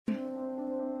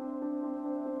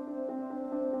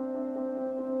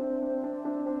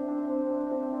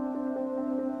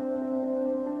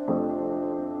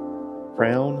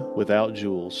Crown Without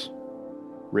Jewels,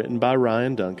 written by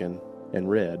Ryan Duncan and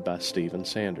read by Stephen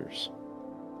Sanders.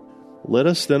 Let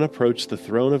us then approach the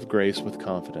throne of grace with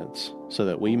confidence, so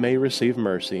that we may receive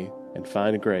mercy and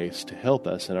find grace to help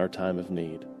us in our time of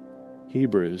need.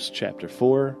 Hebrews chapter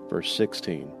 4, verse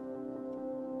 16.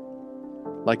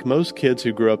 Like most kids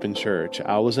who grew up in church,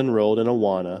 I was enrolled in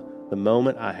Awana the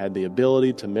moment I had the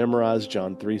ability to memorize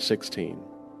John 3:16.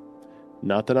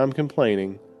 Not that I'm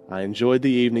complaining, I enjoyed the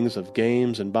evenings of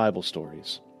games and Bible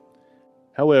stories.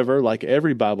 However, like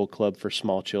every Bible club for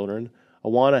small children,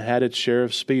 Awana had its share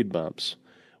of speed bumps.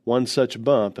 One such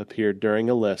bump appeared during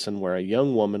a lesson where a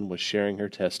young woman was sharing her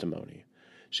testimony.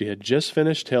 She had just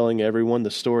finished telling everyone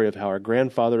the story of how her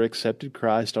grandfather accepted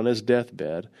Christ on his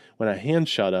deathbed when a hand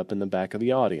shot up in the back of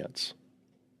the audience.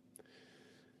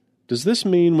 Does this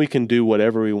mean we can do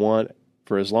whatever we want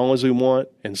for as long as we want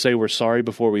and say we're sorry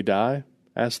before we die?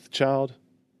 Asked the child.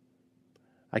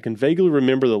 I can vaguely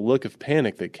remember the look of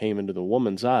panic that came into the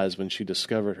woman's eyes when she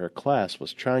discovered her class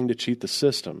was trying to cheat the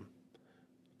system.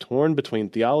 Torn between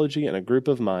theology and a group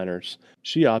of minors,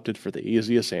 she opted for the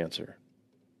easiest answer.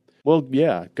 Well,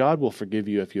 yeah, God will forgive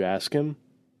you if you ask Him.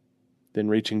 Then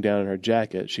reaching down in her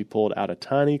jacket, she pulled out a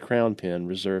tiny crown pin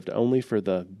reserved only for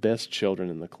the best children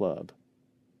in the club.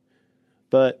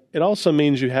 But it also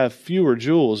means you have fewer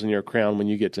jewels in your crown when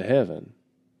you get to heaven.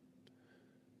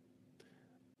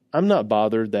 I'm not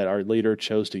bothered that our leader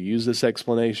chose to use this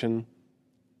explanation.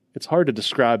 It's hard to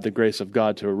describe the grace of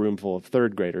God to a room full of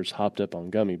third graders hopped up on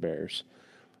gummy bears.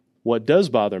 What does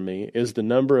bother me is the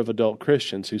number of adult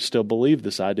Christians who still believe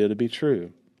this idea to be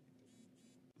true.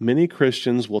 Many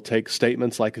Christians will take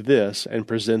statements like this and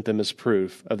present them as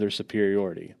proof of their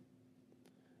superiority.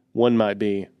 One might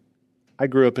be, I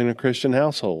grew up in a Christian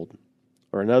household.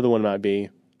 Or another one might be,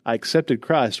 I accepted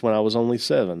Christ when I was only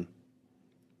 7.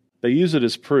 They use it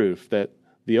as proof that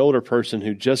the older person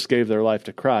who just gave their life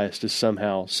to Christ is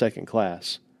somehow second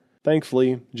class.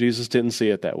 Thankfully, Jesus didn't see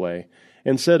it that way,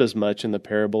 and said as much in the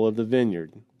parable of the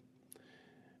vineyard.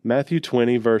 Matthew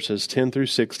 20, verses 10 through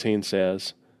 16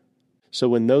 says, So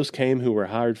when those came who were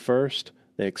hired first,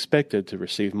 they expected to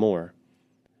receive more.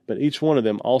 But each one of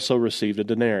them also received a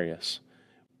denarius.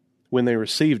 When they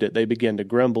received it, they began to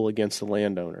grumble against the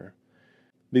landowner.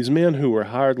 These men who were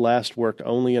hired last worked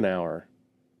only an hour,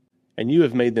 and you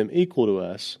have made them equal to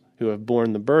us, who have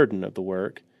borne the burden of the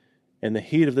work and the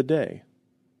heat of the day.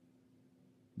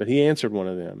 But he answered one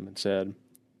of them and said,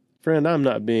 Friend, I'm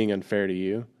not being unfair to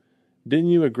you. Didn't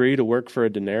you agree to work for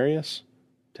a denarius?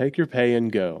 Take your pay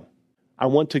and go. I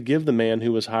want to give the man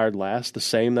who was hired last the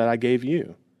same that I gave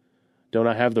you. Don't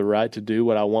I have the right to do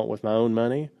what I want with my own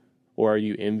money? Or are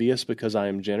you envious because I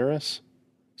am generous?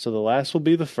 So the last will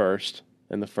be the first,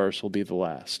 and the first will be the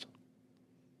last.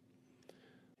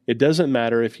 It doesn't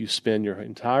matter if you spend your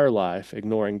entire life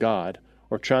ignoring God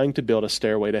or trying to build a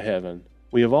stairway to heaven.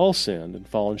 We have all sinned and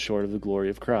fallen short of the glory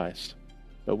of Christ.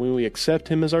 But when we accept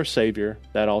Him as our Savior,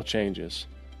 that all changes,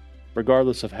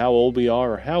 regardless of how old we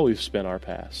are or how we've spent our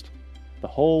past. The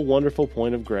whole wonderful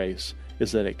point of grace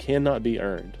is that it cannot be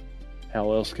earned.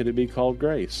 How else could it be called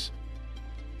grace?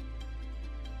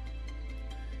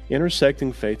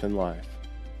 Intersecting faith and life.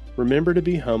 Remember to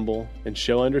be humble and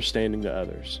show understanding to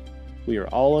others. We are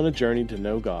all on a journey to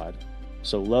know God,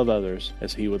 so love others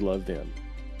as He would love them.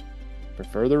 For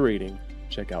further reading,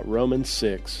 check out Romans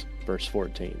 6, verse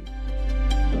 14.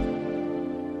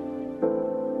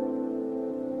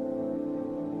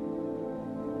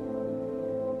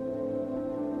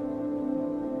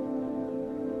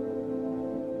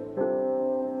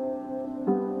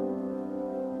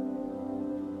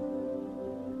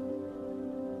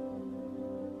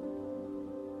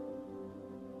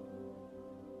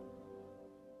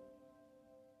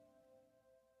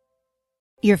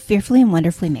 You're fearfully and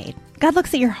wonderfully made. God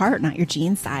looks at your heart, not your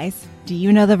jean size. Do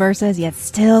you know the verses, yet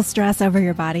still stress over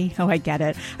your body? Oh, I get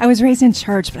it. I was raised in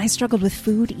church, but I struggled with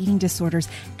food, eating disorders,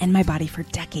 and my body for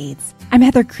decades. I'm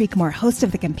Heather Creekmore, host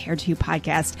of the Compared to You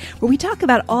podcast, where we talk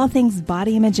about all things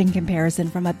body image and comparison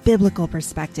from a biblical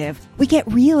perspective. We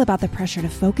get real about the pressure to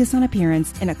focus on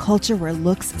appearance in a culture where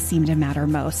looks seem to matter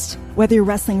most. Whether you're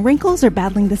wrestling wrinkles or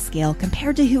battling the scale,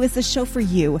 Compared to You is the show for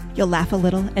you. You'll laugh a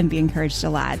little and be encouraged a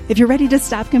lot. If you're ready to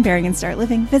stop comparing and start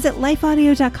living, visit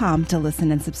lifeaudio.com to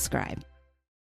listen and subscribe.